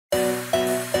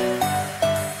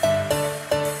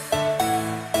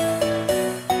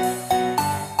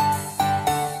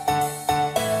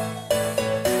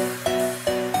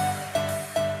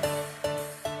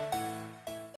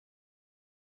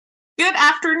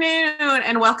afternoon,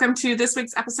 and welcome to this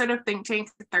week's episode of ThinkTank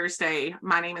Thursday.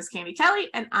 My name is Candi Kelley,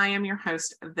 and I am your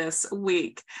host this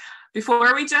week.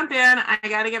 Before we jump in, I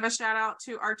got to give a shout out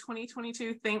to our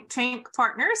 2022 Think Tank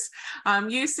partners.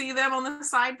 You see them on the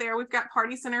side there. We've got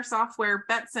Party Center Software,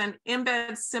 Betson,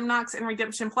 Embed, Simnox, and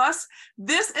Redemption Plus.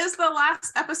 This is the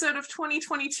last episode of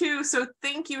 2022, so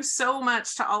thank you so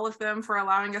much to all of them for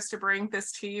allowing us to bring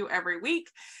this to you every week.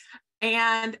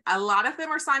 And a lot of them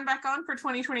are signed back on for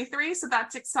 2023, so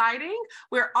that's exciting.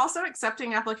 We're also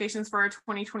accepting applications for our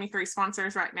 2023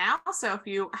 sponsors right now. So if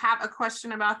you have a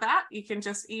question about that, you can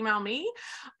just email me,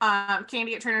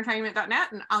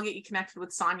 Candi@TrainerTainment.net, and I'll get you connected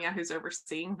with Sonia, who's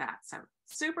overseeing that. So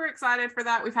super excited for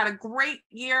that. We've had a great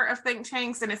year of think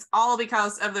tanks, and it's all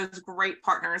because of those great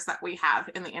partners that we have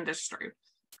in the industry.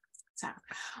 So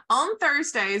on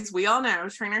Thursdays, we all know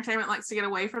TrainerTainment likes to get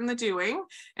away from the doing,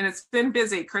 and it's been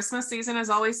busy. Christmas season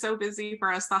is always so busy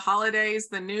for us. The holidays,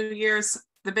 the New Year's,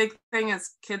 the big thing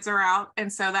is kids are out,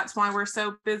 and so that's why we're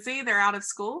so busy. They're out of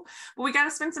school, but we got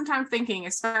to spend some time thinking,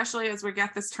 especially as we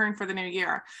get this turn for the new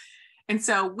year. And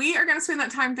so we are going to spend that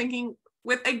time thinking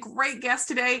with a great guest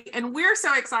today, and we're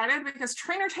so excited because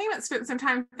TrainerTainment spent some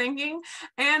time thinking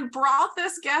and brought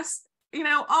this guest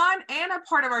on and a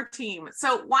part of our team.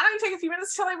 So why don't you take a few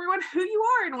minutes to tell everyone who you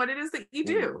are and what it is that you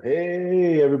do?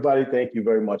 Hey, everybody. Thank you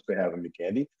very much for having me,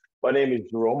 Candi. My name is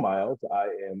Jerome Miles. I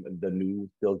am the new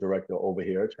sales director over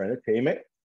here at TrainerTainment.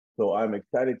 So I'm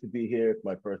excited to be here. It's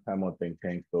my first time on Think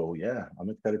Tank. So yeah, I'm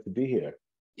excited to be here.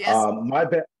 Yes.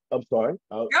 I'm sorry.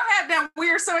 Go ahead. Now, we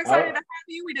are so excited to have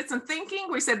you. We did some thinking.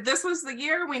 We said this was the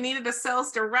year we needed a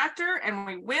sales director, and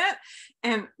we went.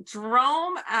 And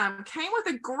Jerome came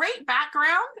with a great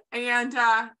background. And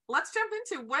let's jump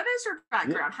into, what is your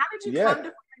background? How did you come to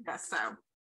find us? So,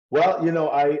 well,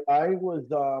 I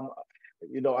was,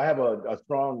 I have a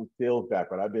strong sales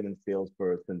background. I've been in sales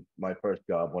since my first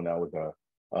job when I was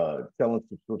selling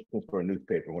subscriptions for a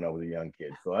newspaper when I was a young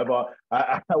kid. So I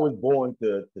was born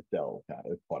to sell. Kind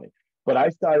of, it's funny. But I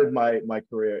started my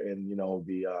career in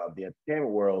the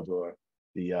entertainment world, or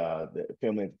the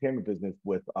family entertainment business,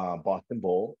 with Boston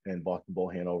Bowl and Boston Bowl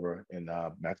Hanover in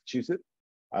Massachusetts.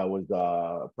 I was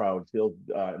a proud sales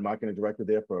marketing director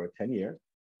there for 10 years,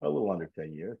 a little under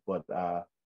 10 years, but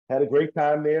had a great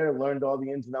time there. Learned all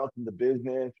the ins and outs of the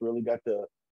business. Really got to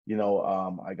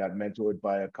I got mentored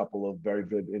by a couple of very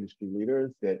good industry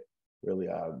leaders, that really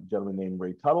a gentleman named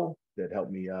Ray Tuttle, that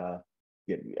helped me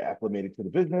get acclimated to the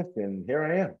business. And here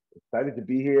I am, excited to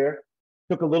be here.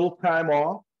 Took a little time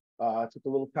off. I took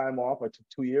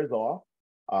 2 years off,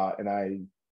 and I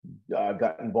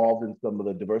got involved in some of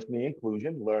the diversity and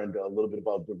inclusion, learned a little bit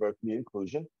about diversity and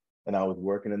inclusion, and I was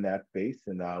working in that space,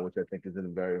 and which I think is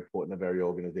very important to every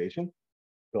organization.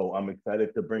 So I'm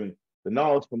excited to bring the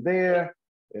knowledge from there,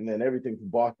 and then everything from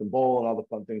Boston Bowl and all the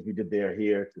fun things we did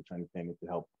here to TrainerTainment to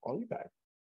help all you guys.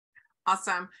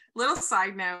 Awesome. Little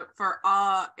side note for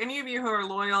any of you who are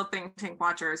loyal Think Tank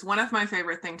watchers, one of my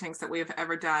favorite Think Tanks that we have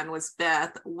ever done was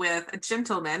Beth, with a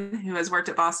gentleman who has worked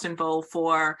at Boston Bowl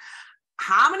for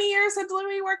how many years had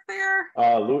Louis worked there?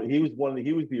 Louis, he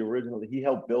was the original. He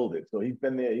helped build it. So he's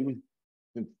been there. He was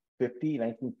since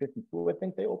 1952, I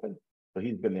think they opened. So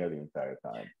he's been there the entire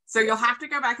time. So you'll have to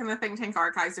go back in the Think Tank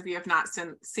archives if you have not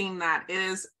seen that. It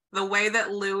is the way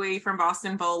that Louis from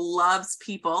Boston Bowl loves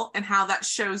people and how that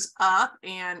shows up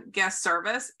in guest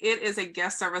service. It is a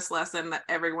guest service lesson that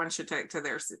everyone should take to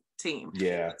their team.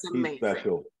 Yeah, it's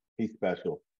amazing. He's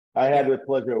special. I had the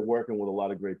pleasure of working with a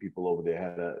lot of great people over there.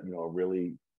 Had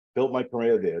really built my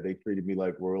career there. They treated me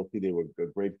like royalty. They were a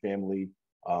great family.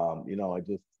 I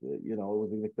just, it was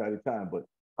an exciting time. But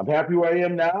I'm happy where I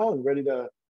am now and ready to,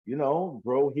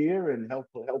 grow here and help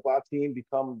our team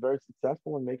become very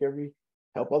successful and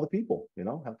help other people,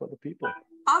 help other people.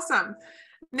 Awesome.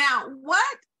 Now,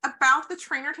 what about the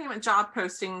TrainerTainment job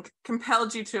posting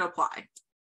compelled you to apply?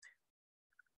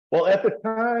 Well, at the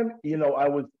time, I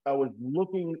was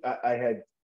looking. I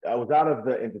was out of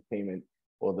the entertainment,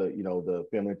 or the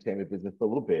family entertainment business for a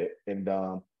little bit, and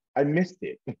I missed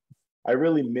it. I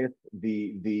really missed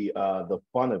the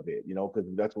fun of it, because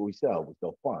that's what we sell. We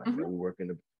sell fun. Mm-hmm. We work in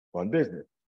the fun business.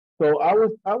 So I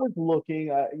was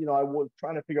looking. I was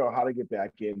trying to figure out how to get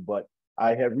back in, but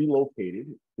I had relocated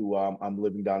to. I'm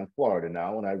living down in Florida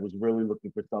now, and I was really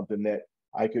looking for something that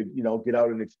I could, get out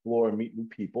and explore and meet new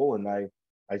people. And I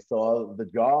saw the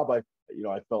job. I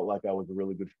felt like I was a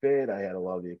really good fit. I had a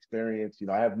lot of the experience.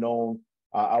 I have known.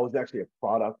 I was actually a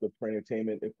product of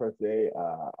TrainerTainment per se.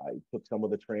 I took some of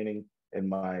the training in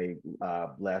my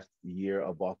last year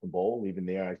of Boston Bowl. Even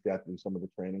there, I sat through some of the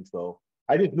training. So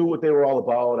I just knew what they were all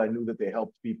about. I knew that they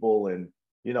helped people, and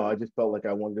I just felt like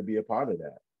I wanted to be a part of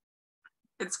that.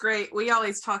 It's great. We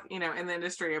always talk, in the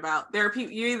industry about there are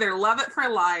people, you either love it for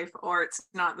life or it's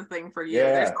not the thing for you.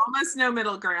 Yeah. There's almost no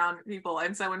middle ground, people.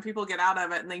 And so when people get out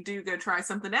of it and they do go try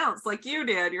something else like you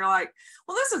did, you're like,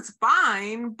 well, this is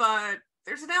fine, but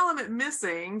there's an element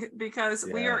missing because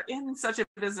we are in such a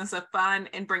business of fun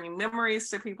and bringing memories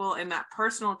to people, and that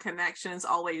personal connection is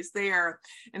always there.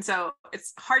 And so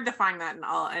it's hard to find that in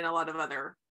a lot of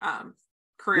other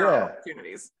career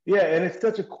opportunities. Yeah, and it's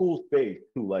such a cool space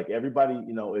too. Like everybody,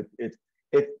 it's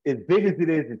as big as it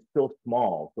is, it's still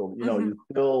small. So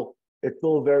it's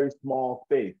still a very small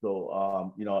space.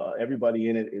 So everybody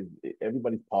in it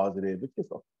everybody's positive. It's just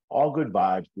all good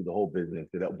vibes through the whole business.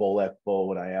 At Bowl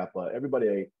Expo and IAPA,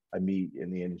 everybody I meet in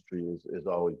the industry is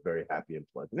always very happy and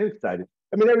pleasant and excited.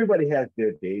 I mean, everybody has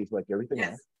their days like everything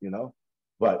else,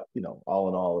 but all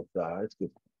in all, it's good.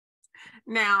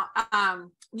 Now,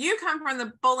 you come from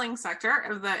the bowling sector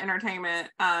of the entertainment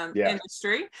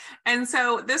industry. And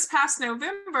so this past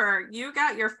November, you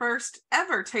got your first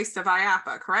ever taste of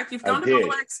IAPA, correct? You've gone to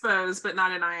bowl expos, but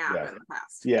not in IAPA in the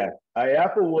past. Yeah,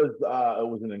 IAPA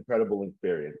was an incredible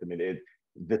experience. I mean,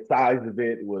 the size of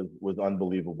it was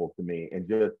unbelievable to me. And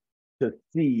just to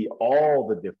see all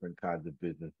the different kinds of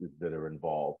businesses that are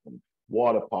involved, from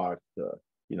water parks to,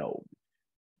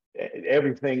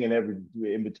 everything and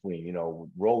in between,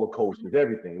 roller coasters,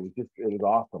 everything. It was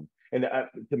awesome. And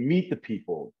to meet the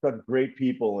people, such great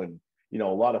people, and, a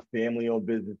lot of family-owned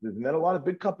businesses, and then a lot of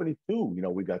big companies too,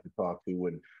 we got to talk to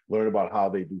and learn about how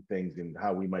they do things and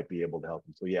how we might be able to help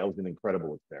them. So yeah, it was an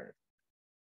incredible experience.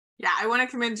 Yeah, I want to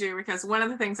commend you because one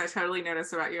of the things I totally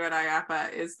noticed about you at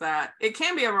IAPA is that it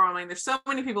can be overwhelming. There's so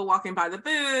many people walking by the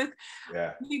booth.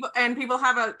 Yeah. People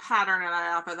have a pattern at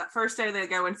IAPA. That first day they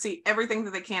go and see everything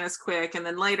that they can as quick, and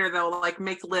then later they'll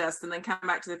make lists and then come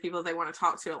back to the people they want to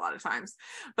talk to a lot of times.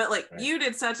 But you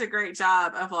did such a great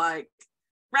job of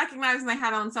recognizing they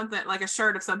had on something like a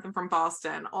shirt of something from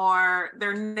Boston or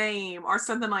their name or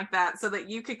something like that, so that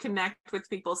you could connect with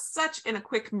people such in a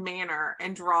quick manner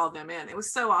and draw them in. It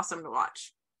was so awesome to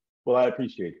watch. Well, I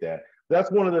appreciate that.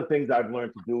 That's one of the things I've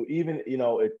learned to do. Even,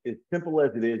 it's as simple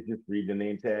as it is, just read the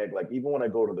name tag. Like even when I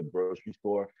go to the grocery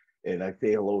store and I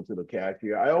say hello to the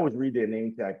cashier, I always read their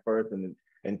name tag first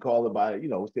and call it by,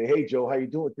 say, hey, Joe, how you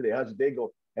doing today? How's your day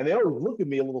go? And they always look at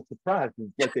me a little surprised.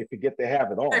 It's like they forget they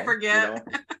have it on. They forget.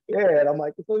 Yeah, and I'm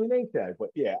like, it's on your name tag. But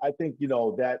yeah, I think,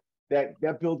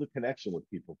 that builds a connection with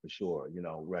people for sure,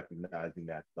 recognizing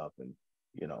that stuff. And,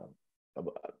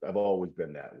 I've always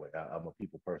been that way. I'm a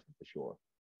people person for sure.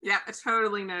 Yeah, I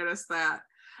totally noticed that.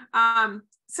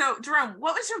 So Jerome,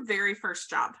 what was your very first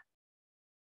job?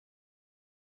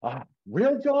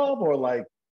 Real job or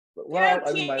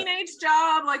teenage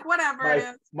job, whatever it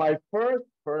is. My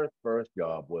first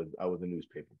job was I was a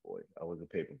newspaper boy. I was a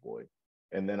paper boy.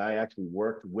 And then I actually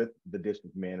worked with the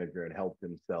district manager and helped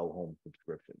him sell home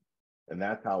subscriptions. And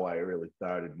that's how I really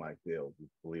started my sales,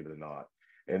 believe it or not.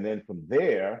 And then from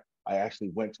there, I actually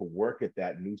went to work at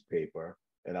that newspaper,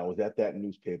 and I was at that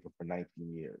newspaper for 19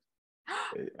 years.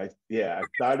 I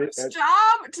started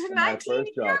my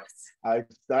first job. I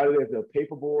started as a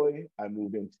paper boy. I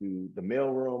moved into the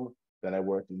mailroom. Then I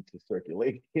worked into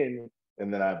circulation.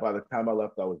 And then by the time I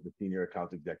left, I was the senior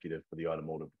account executive for the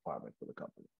automotive department for the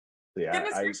company. So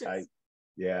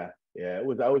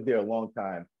I was there a long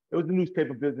time. It was a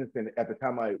newspaper business, and at the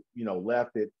time I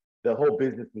left it, the whole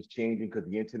business was changing because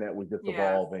the internet was just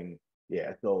evolving.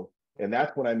 Yeah, so and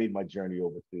that's when I made my journey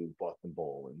over to Boston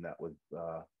Bowl, and that was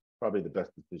probably the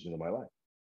best decision of my life.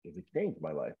 It changed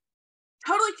my life.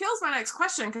 Totally kills my next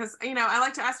question because I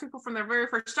like to ask people from their very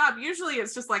first job. Usually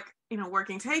it's just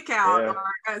working takeout or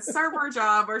a server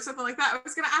job or something like that. I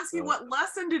was going to ask you, what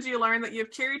lesson did you learn that you've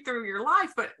carried through your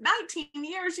life? But 19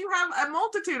 years, you have a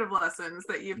multitude of lessons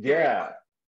that you've carried.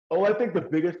 Oh, I think the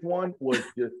biggest one was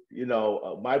just,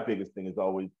 my biggest thing is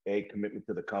always commitment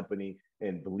to the company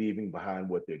and believing behind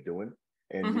what they're doing.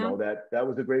 And, that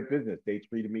was a great business. They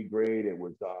treated me great. It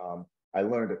was, I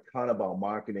learned a ton about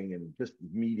marketing and just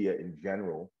media in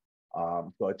general.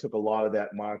 So I took a lot of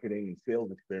that marketing and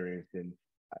sales experience and,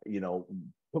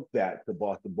 took that to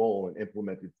Boston Bowl and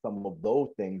implemented some of those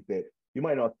things that you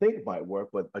might not think might work,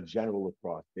 but a general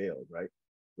across sales, right?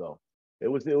 So it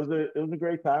was a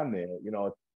great time there.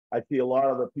 I see a lot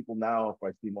of the people now, if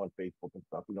I see them on Facebook and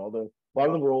stuff, a lot of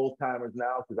them are old timers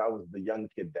now because I was the young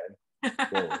kid then.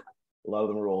 So a lot of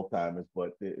them are old timers,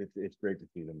 but it's great to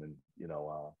see them. And,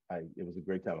 it was a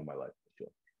great time in my life for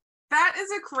sure. That is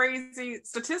a crazy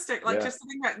statistic. Just to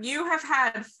think about, you have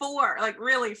had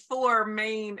four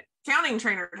main, counting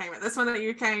TrainerTainment, this one that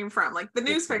you came from, the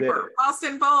newspaper,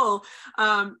 Boston Bowl,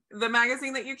 the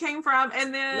magazine that you came from,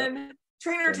 and then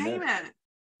TrainerTainment.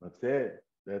 That's it.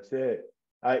 That's it.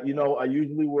 I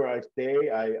usually where I stay,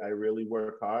 I really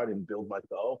work hard and build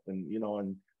myself, and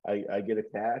and I get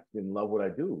attached and love what I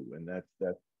do, and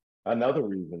that's another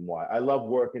reason why I love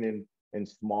working in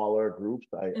smaller groups.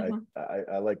 Mhm.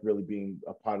 I like really being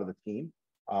a part of the team.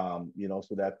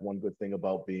 So that's one good thing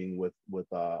about being with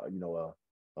a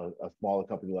smaller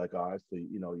company like ours. So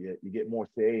you get more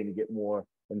say and you get more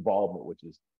involvement, which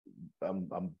is I'm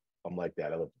like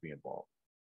that. I love to be involved,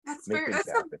 make things That's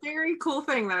a happen. very cool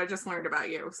thing that I just learned about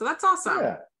you. So that's awesome.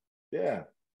 Yeah, yeah.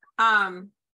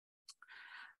 Um,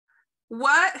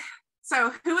 what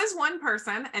so who is one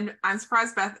person, and I'm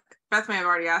surprised Beth may have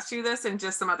already asked you this and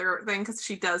just some other thing because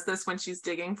she does this when she's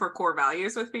digging for core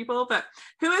values with people, but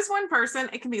who is one person,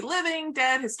 it can be living,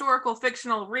 dead, historical,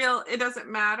 fictional, real, it doesn't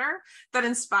matter, that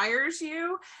inspires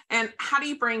you, and how do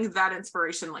you bring that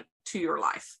inspiration like to your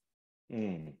life?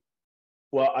 Mm.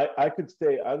 Well, I could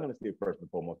say I'm going to say first and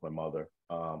foremost my mother.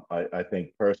 I think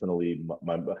personally,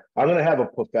 I'm going to have a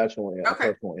Okay. personal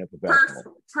and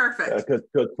professional. Perfect.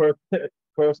 Because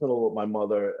personal, my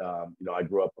mother, I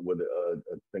grew up with a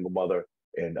single mother,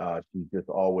 and she just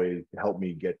always helped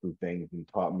me get through things and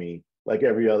taught me, like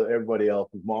everybody else.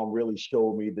 His mom really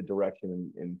showed me the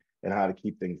direction and how to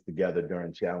keep things together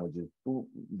during challenges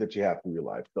that you have through your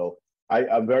life. So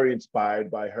I'm very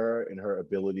inspired by her and her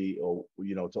ability, to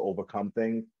overcome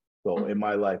things. So in Mhm.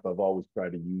 my life, I've always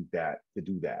tried to use that to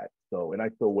do that. So, and I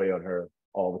still weigh on her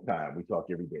all the time. We talk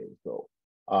every day. So,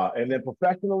 and then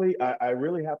professionally, I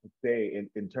really have to say,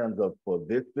 in terms of for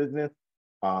this business,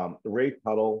 Ray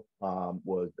Tuttle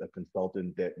was a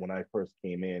consultant that when I first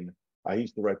came in, I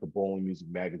used to write the Bowling Music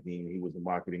magazine. He was a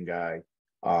marketing guy.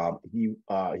 He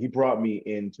brought me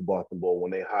into Boston Bowl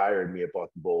when they hired me at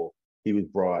Boston Bowl. He was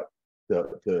brought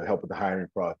to help with the hiring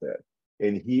process.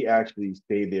 And he actually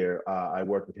stayed there. I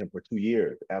worked with him for 2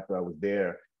 years after I was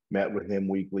there, met with him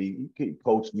weekly. He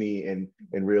coached me and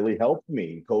really helped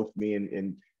me. He coached me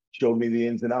and showed me the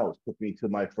ins and outs, took me to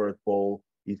my first bowl,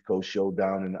 East Coast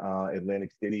Showdown in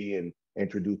Atlantic City, and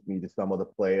introduced me to some of the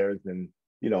players. And,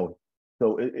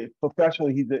 so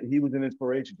professionally, he was an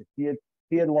inspiration. He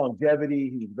had longevity.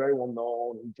 He was very well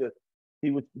known.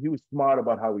 He was smart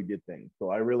about how he did things. So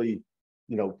I really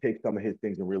take some of his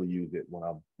things and really use it when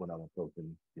I'm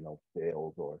approaching,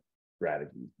 sales or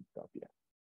strategies and stuff. Yeah.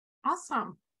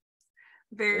 Awesome.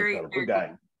 Great Very, fellow. Good very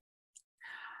guy.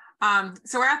 cool.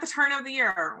 So we're at the turn of the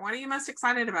year. What are you most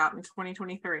excited about in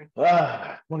 2023?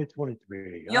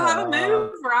 2023. You'll have a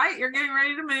move, right? You're getting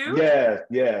ready to move. Yes,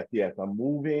 yes, yes. I'm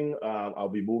moving. I'll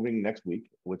be moving next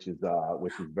week, which is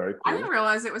very I didn't cool.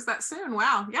 realize it was that soon.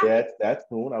 Wow. Yeah. That's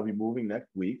soon. I'll be moving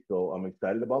next week, so I'm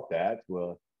excited about that.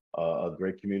 To a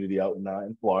great community out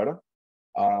in Florida.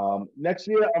 Next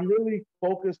year, I'm really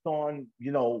focused on,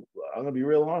 I'm gonna be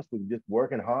real honest with you, just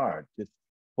working hard, just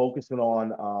focusing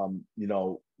on,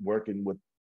 working with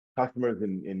customers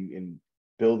and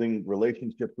building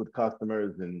relationships with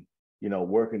customers and,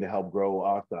 working to help grow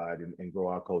our side and grow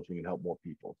our coaching and help more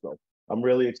people. So I'm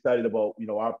really excited about,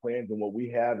 our plans and what we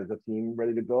have as a team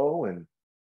ready to go. And,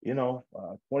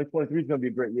 2023 is going to be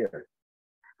a great year.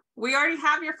 We already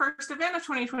have your first event of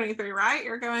 2023, right?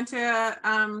 You're going to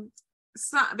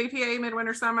BPA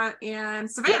Midwinter Summit in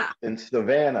Savannah. Yep, in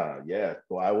Savannah, yes.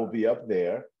 So I will be up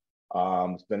there,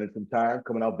 spending some time,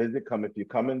 coming out visit. If you're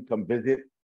coming, come visit.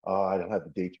 I don't have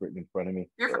the dates written in front of me.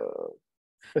 So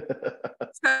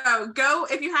go,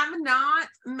 if you have not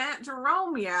met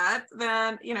Jerome yet,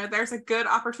 then there's a good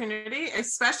opportunity,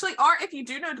 especially, or if you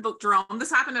do know to book Jerome.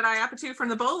 This happened at IAPA from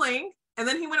the bowling, and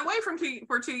then he went away for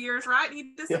 2 years, right?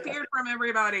 He disappeared from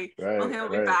everybody. Right, Well, he'll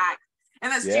be right. back.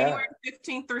 And that's Yeah. January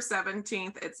 15th through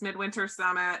 17th. It's Midwinter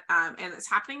Summit, and it's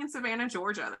happening in Savannah,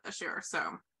 Georgia this year.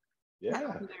 So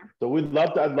yeah. So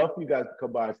I'd love for you guys to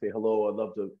come by and say hello. I'd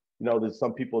love to, there's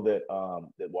some people that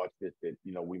watch this that,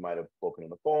 we might have spoken on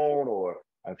the phone or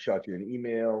I've shot you an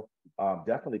email.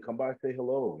 Definitely come by and say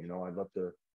hello. I'd love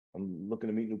to, I'm looking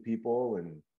to meet new people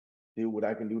and see what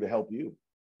I can do to help you.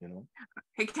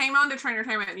 He came on to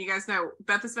TrainerTainment, and you guys know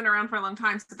Beth has been around for a long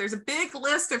time, so there's a big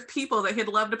list of people that he'd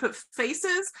love to put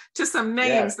faces to some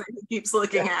names that he keeps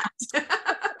looking at.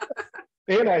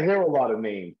 And I hear a lot of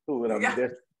names too, and Yeah.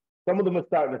 some of them are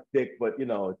starting to stick, but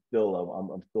it's still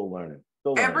I'm still learning.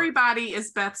 Everybody is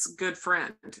Beth's good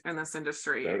friend in this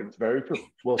industry. It's very true.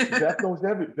 Well, Beth knows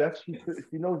she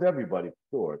knows everybody for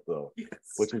sure. So, yes.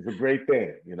 Which is a great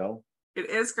thing, It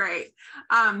is great.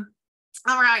 All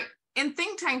right. In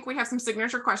Think Tank, we have some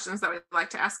signature questions that we'd like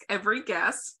to ask every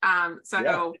guest. What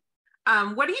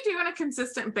do you do on a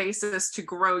consistent basis to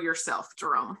grow yourself,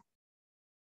 Jerome?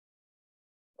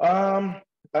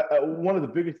 One of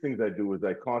the biggest things I do is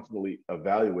I constantly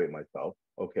evaluate myself.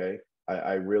 Okay.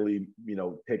 I really,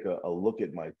 take a look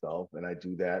at myself, and I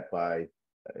do that by,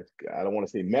 I don't want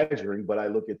to say measuring, but I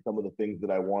look at some of the things that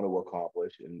I want to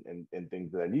accomplish and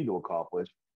things that I need to accomplish.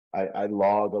 I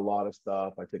log a lot of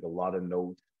stuff. I take a lot of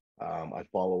notes. I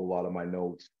follow a lot of my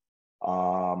notes.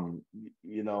 Um,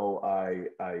 you know,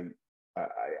 I'm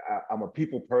a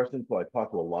people person, so I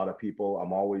talk to a lot of people.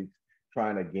 I'm always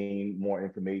trying to gain more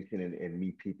information and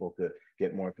meet people to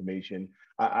get more information.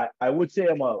 I would say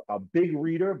I'm a big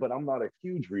reader, but I'm not a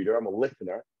huge reader. I'm a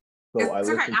listener. So I It's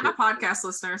okay. listen I'm to, a podcast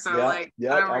listener, so yeah, like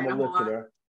yeah, I don't I'm read a a whole lot.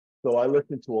 listener. So I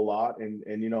listen to a lot and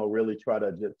really try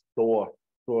to just store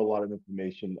a lot of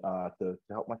information to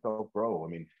help myself grow. I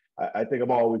mean, I think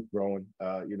I'm always growing.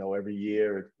 Every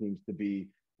year it seems to be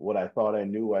what I thought I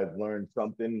knew. I've learned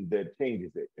something that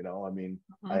changes it. I mean,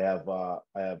 Mm-hmm.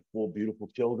 I have 4 beautiful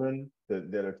children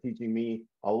that are teaching me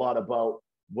a lot about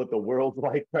what the world's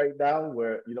like right now,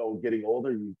 where getting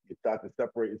older, you start to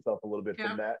separate yourself a little bit Yeah.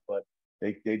 from that, but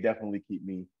they definitely keep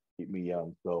me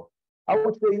young. So I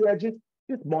would say, yeah,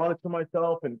 just monitor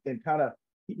myself and kind of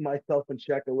keep myself in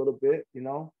check a little bit.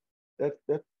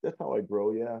 That's how I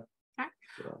grow. Yeah. Okay.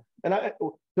 Yeah. And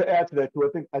to add to that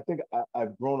too,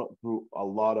 I've grown up through a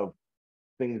lot of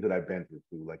things that I've been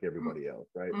through, like everybody else,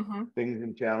 right? Mm-hmm. Things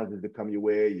and challenges that come your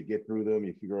way, you get through them,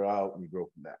 you figure out, and you grow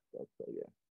from that. So yeah.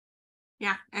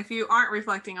 Yeah, if you aren't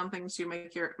reflecting on things you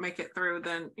make it through,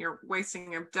 then you're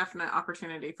wasting a definite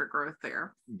opportunity for growth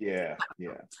there. Yeah,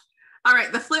 yeah. All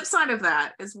right, the flip side of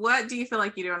that is, what do you feel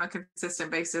like you do on a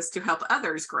consistent basis to help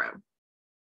others grow?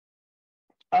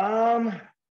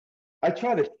 I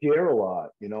try to share a lot.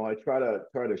 I try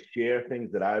to share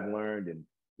things that I've learned, and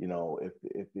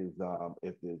if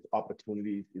there's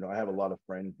opportunities, I have a lot of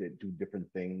friends that do different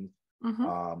things.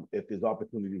 Mm-hmm. If there's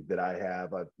opportunities that I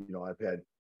have, I've had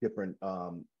different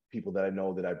people that I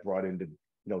know that I brought into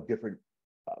different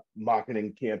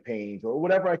marketing campaigns or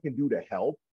whatever I can do to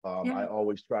help. Yeah. I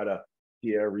always try to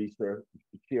share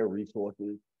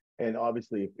resources, and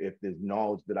obviously, if there's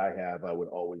knowledge that I have, I would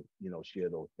always share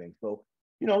those things. So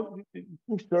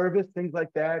through service, things like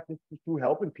that, just through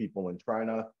helping people and trying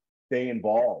to stay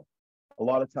involved. A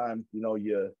lot of times,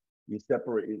 you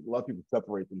separate. A lot of people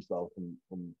separate themselves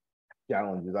from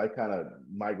challenges. I kind of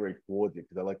migrate towards it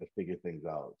because I like to figure things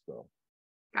out. So.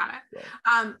 Got it.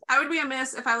 I would be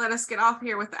amiss if I let us get off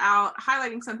here without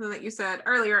highlighting something that you said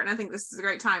earlier, and I think this is a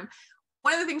great time.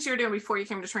 One of the things you were doing before you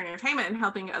came to TrainerTainment and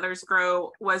helping others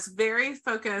grow was very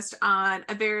focused on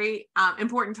a very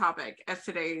important topic of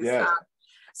today's. Yes.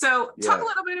 So talk a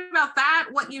little bit about that,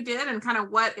 what you did, and kind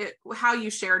of how you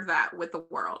shared that with the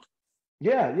world.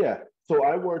 Yeah. So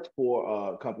I worked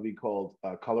for a company called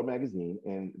Color Magazine,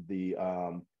 and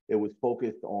it was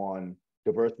focused on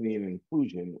diversity and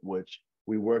inclusion, which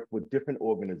we worked with different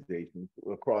organizations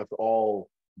across all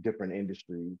different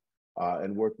industries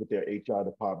and worked with their HR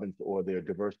departments or their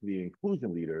diversity and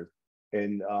inclusion leaders,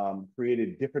 and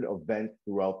created different events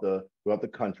throughout the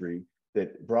country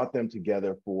that brought them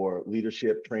together for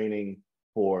leadership training,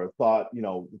 for thought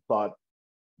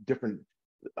different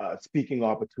speaking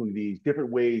opportunities, different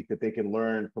ways that they can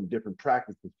learn from different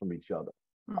practices from each other.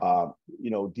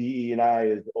 DE&I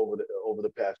is over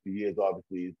the past few years,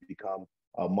 obviously, has become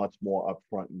a much more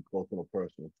upfront and close to a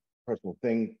personal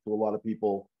thing to a lot of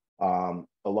people.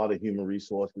 A lot of human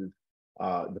resources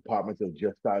departments have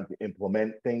just started to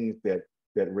implement things that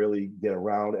really get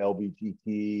around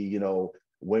LGBTQ,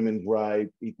 women's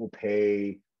rights, equal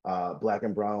pay, Black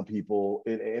and brown people,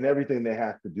 and everything that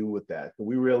has to do with that. So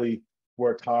we really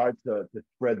worked hard to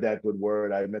spread that good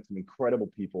word. I met some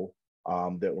incredible people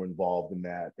that were involved in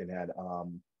that and had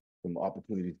some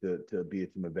opportunities to be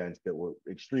at some events that were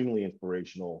extremely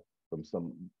inspirational from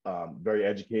some very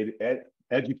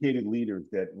educated leaders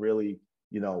that really,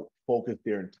 focused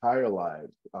their entire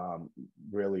lives,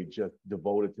 really just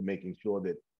devoted to making sure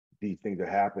that these things are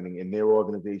happening in their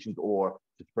organizations or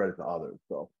to spread it to others.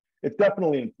 So it's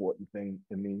definitely an important thing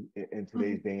to me in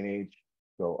today's day and age.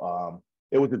 So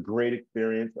it was a great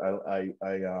experience. I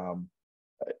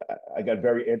got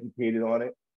very educated on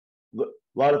it. A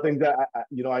lot of things that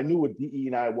I knew what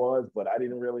DE&I was, but I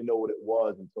didn't really know what it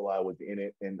was until I was in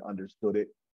it and understood it.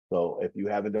 So if you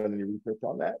haven't done any research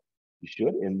on that, you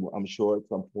should, and I'm sure at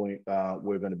some point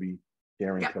we're going to be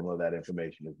sharing some of that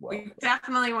information as well. We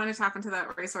definitely want to tap into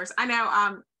that resource. I know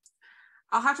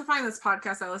I'll have to find this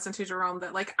podcast I listened to, Jerome,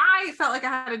 that I felt like I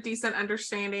had a decent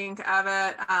understanding of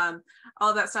it, all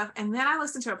of that stuff. And then I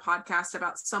listened to a podcast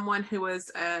about someone who was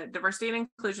a diversity and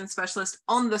inclusion specialist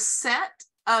on the set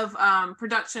of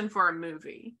production for a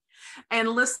movie. and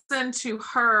listen to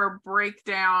her break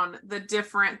down the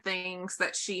different things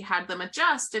that she had them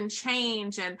adjust and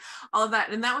change and all of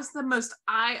that. And that was the most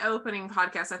eye-opening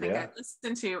podcast I think I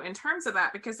listened to in terms of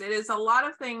that, because it is a lot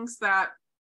of things that,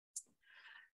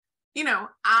 you know,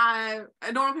 a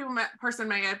normal person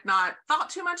may have not thought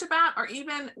too much about, or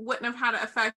even wouldn't have had an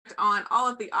effect on all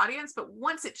of the audience. But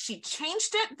once she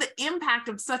changed it, the impact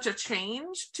of such a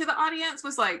change to the audience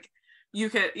was like, you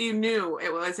knew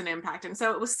it was an impact. And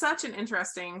so it was such an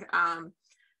interesting,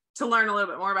 to learn a little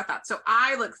bit more about that. So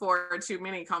I look forward to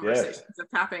many conversations of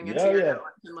tapping into your knowledge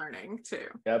and learning too.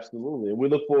 Absolutely. And we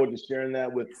look forward to sharing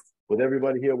that with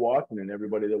everybody here watching and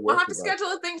everybody that works. We'll have to schedule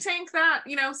a think tank that,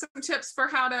 you know, some tips for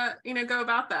how to, you know, go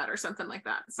about that or something like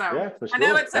that. So for sure. I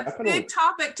know it's a big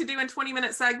topic to do in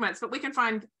 20-minute segments, but we can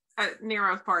find a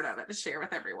narrow part of it to share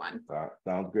with everyone.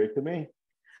 Sounds great to me.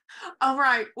 All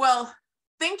right. Well,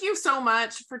 thank you so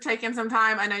much for taking some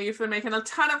time. I know you've been making a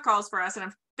ton of calls for us, and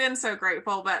I've been so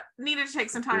grateful, but needed to take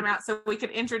some time out so we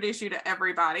could introduce you to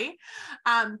everybody.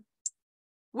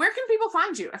 Where can people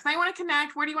find you if they want to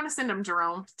connect? Where do you want to send them,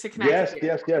 Jerome, to connect with you?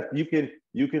 Yes.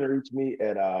 You can reach me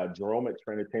at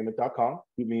Jerome@TrainerTainment.com.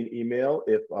 Shoot me an email.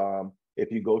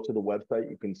 If you go to the website,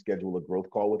 you can schedule a growth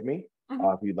call with me.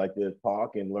 If you'd like to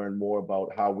talk and learn more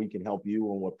about how we can help you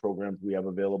and what programs we have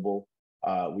available.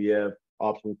 We have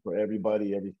options for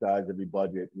everybody, every size, every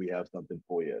budget. We have something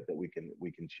for you that we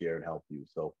can share and help you.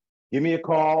 So give me a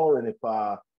call, and if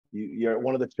you're at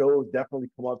one of the shows, definitely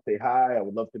come up, say hi. I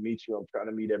would love to meet you. I'm trying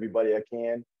to meet everybody I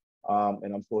can,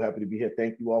 and I'm so happy to be here.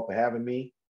 Thank you all for having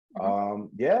me. I'm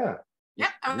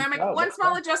gonna make one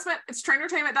small adjustment. It's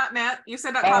TrainerTainment.net. You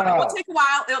said .com. It will take a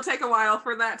while. It'll take a while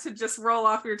for that to just roll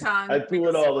off your tongue. I do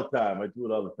it all the time.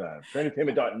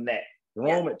 TrainerTainment.net.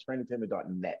 Jerome at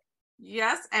TrainerTainment.net.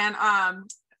 Yes, and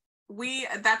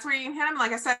that's where you can hit him.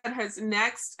 Like I said, his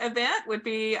next event would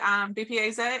be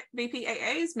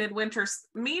BPAA's Midwinter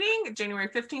Meeting, January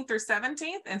 15th through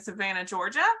 17th in Savannah,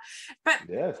 Georgia. But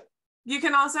you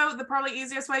can also, the probably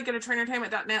easiest way, go to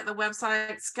TrainerTainment.net, the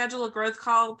website, schedule a growth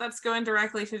call. That's going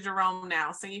directly to Jerome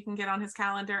now. So you can get on his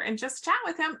calendar and just chat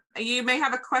with him. You may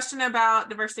have a question about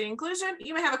diversity and inclusion.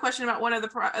 You may have a question about one of the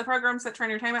programs that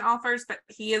TrainerTainment offers, but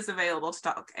he is available to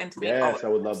talk and to meet. Yes, I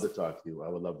would love to talk to you.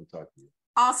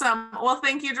 Awesome. Well,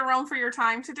 thank you, Jerome, for your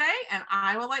time today, and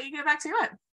I will let you get back to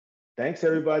it. Thanks,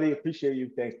 everybody. Appreciate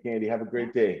you. Thanks, Candi. Have a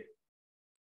great day.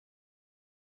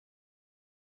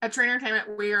 At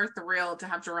TrainerTainment, we are thrilled to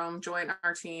have Jerome join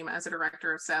our team as a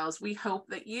director of sales. We hope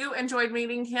that you enjoyed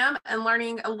meeting him and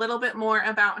learning a little bit more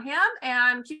about him,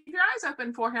 and keep your eyes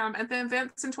open for him at the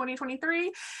events in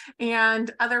 2023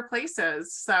 and other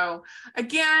places. So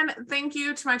again, thank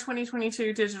you to my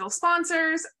 2022 digital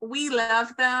sponsors. We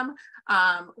love them.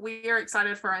 We are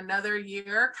excited for another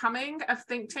year coming of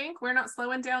Think Tank. We're not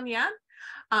slowing down yet.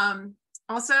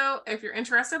 Also, if you're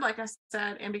interested, like I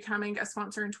said, in becoming a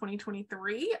sponsor in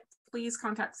 2023, please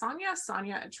contact Sonia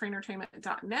at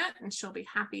TrainerTainment.net, and she'll be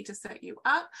happy to set you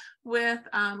up with,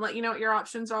 let you know what your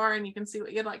options are, and you can see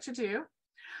what you'd like to do.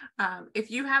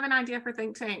 If you have an idea for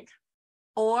Think Tank,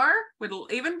 or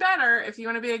even better, if you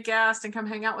want to be a guest and come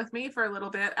hang out with me for a little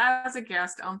bit as a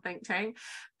guest on Think Tank,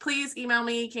 please email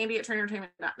me, Candi at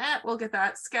TrainerTainment.net. We'll get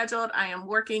that scheduled. I am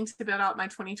working to build out my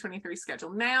 2023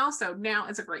 schedule now, so now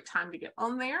is a great time to get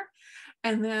on there.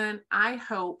 And then I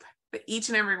hope that each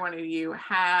and every one of you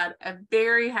had a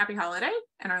very happy holiday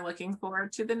and are looking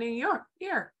forward to the new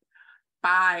year.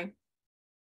 Bye.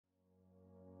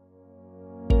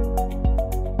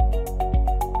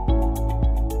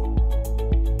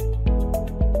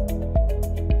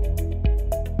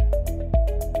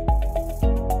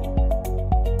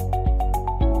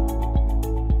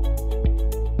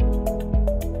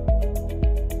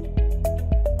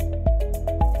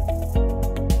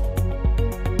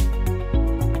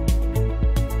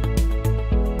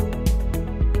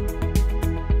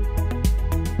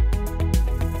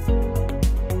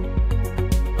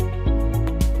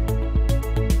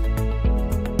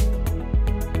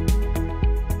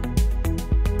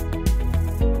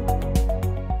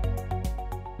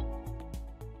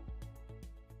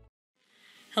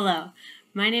 Hello,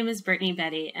 my name is Brittany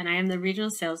Betty, and I am the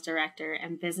Regional Sales Director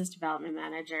and Business Development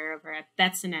Manager over at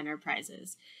Betson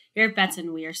Enterprises. Here at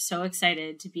Betson, we are so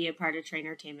excited to be a part of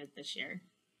TrainerTainment this year.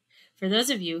 For those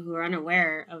of you who are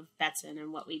unaware of Betson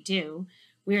and what we do,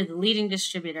 we are the leading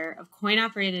distributor of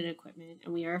coin-operated equipment,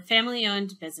 and we are a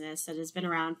family-owned business that has been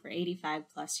around for 85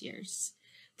 plus years.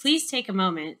 Please take a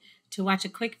moment to watch a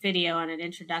quick video on an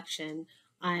introduction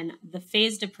on the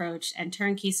phased approach and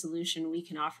turnkey solution we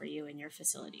can offer you in your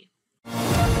facility.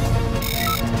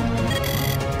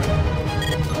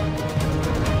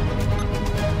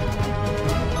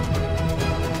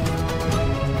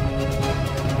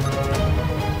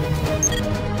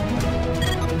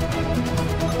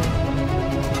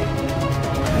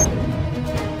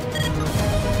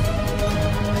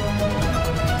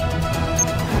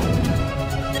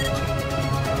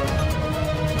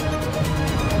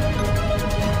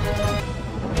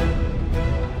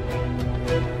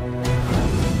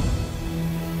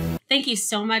 Thank you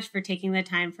so much for taking the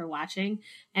time for watching.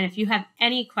 And if you have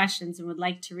any questions and would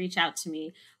like to reach out to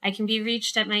me, I can be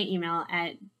reached at my email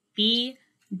at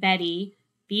bbetty,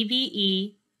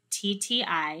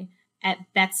 BBETTI, at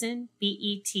Betson,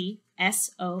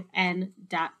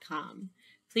 BETSON.com.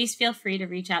 Please feel free to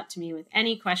reach out to me with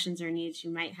any questions or needs you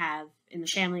might have in the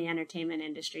family entertainment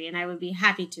industry, and I would be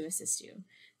happy to assist you.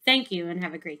 Thank you and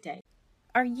have a great day.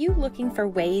 Are you looking for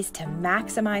ways to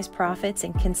maximize profits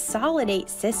and consolidate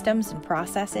systems and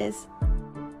processes?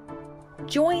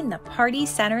 Join the Party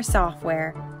Center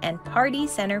Software and Party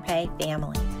Center Pay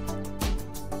family.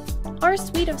 Our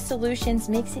suite of solutions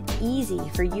makes it easy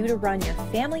for you to run your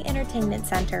family entertainment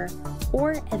center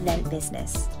or event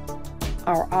business.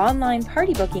 Our online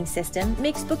party booking system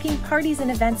makes booking parties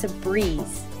and events a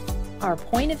breeze. Our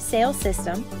point of sale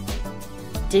system,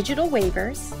 digital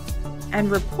waivers, and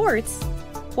reports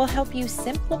will help you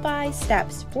simplify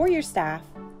steps for your staff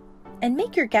and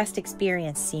make your guest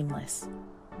experience seamless.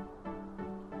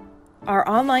 Our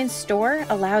online store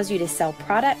allows you to sell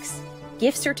products,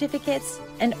 gift certificates,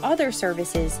 and other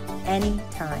services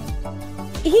anytime,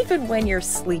 even when you're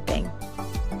sleeping.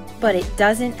 But it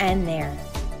doesn't end there.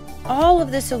 All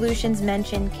of the solutions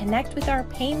mentioned connect with our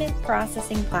payment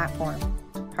processing platform,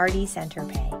 Party Center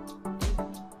Pay,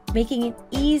 making it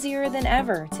easier than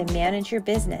ever to manage your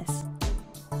business.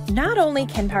 Not only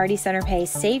can Party Center Pay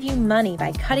save you money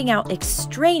by cutting out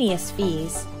extraneous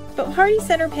fees, but Party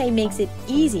Center Pay makes it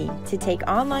easy to take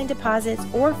online deposits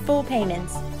or full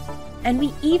payments, and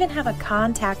we even have a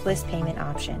contactless payment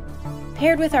option.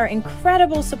 Paired with our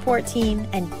incredible support team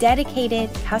and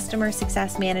dedicated customer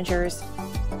success managers,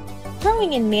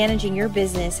 growing and managing your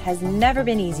business has never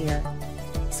been easier.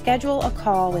 Schedule a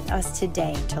call with us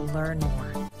today to learn more.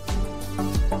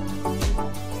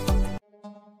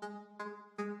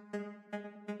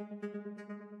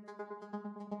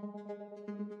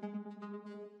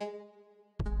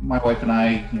 My wife and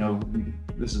I,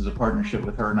 this is a partnership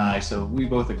with her and I, so we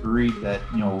both agreed that,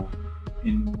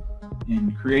 in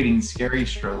creating Scary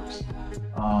Strokes,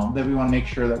 that we want to make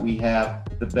sure that we have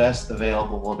the best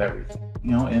available of everything.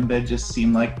 Embed just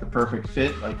seemed like the perfect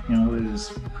fit. It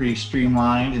was pretty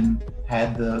streamlined and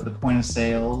had the point of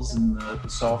sales and the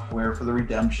software for the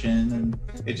redemption, and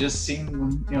it just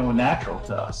seemed natural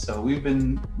to us. So we've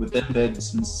been with Embed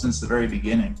since the very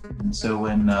beginning. And so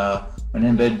when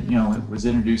Embed was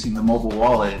introducing the mobile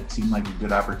wallet, it seemed like a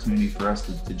good opportunity for us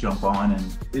to jump on,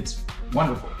 and it's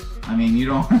wonderful. I mean,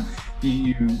 you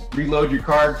reload your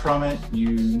card from it,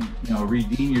 you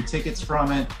redeem your tickets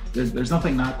from it. There's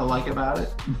nothing not to like about it.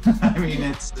 I mean,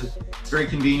 it's very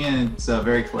convenient. It's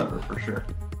very clever for sure.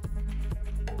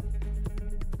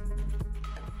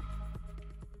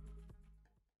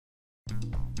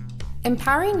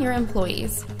 Empowering your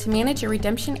employees to manage your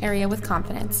redemption area with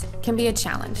confidence can be a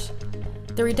challenge.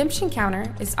 The redemption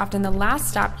counter is often the last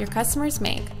stop your customers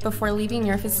make before leaving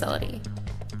your facility.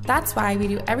 That's why we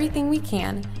do everything we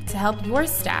can to help your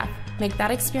staff make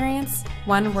that experience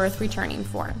one worth returning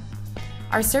for.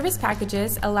 Our service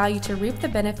packages allow you to reap the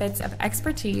benefits of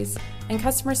expertise and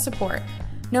customer support,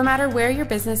 no matter where your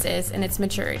business is in its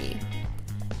maturity.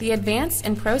 The Advanced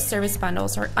and Pro service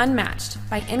bundles are unmatched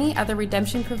by any other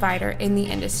redemption provider in the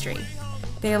industry.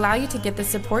 They allow you to get the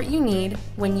support you need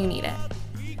when you need it.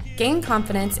 Gain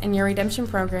confidence in your redemption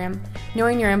program,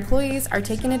 knowing your employees are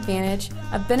taking advantage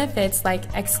of benefits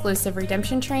like exclusive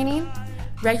redemption training,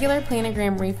 regular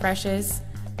planogram refreshes,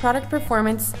 product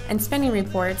performance and spending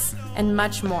reports, and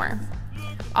much more.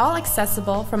 All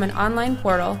accessible from an online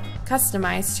portal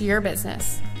customized to your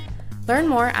business. Learn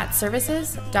more at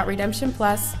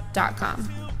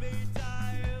services.redemptionplus.com.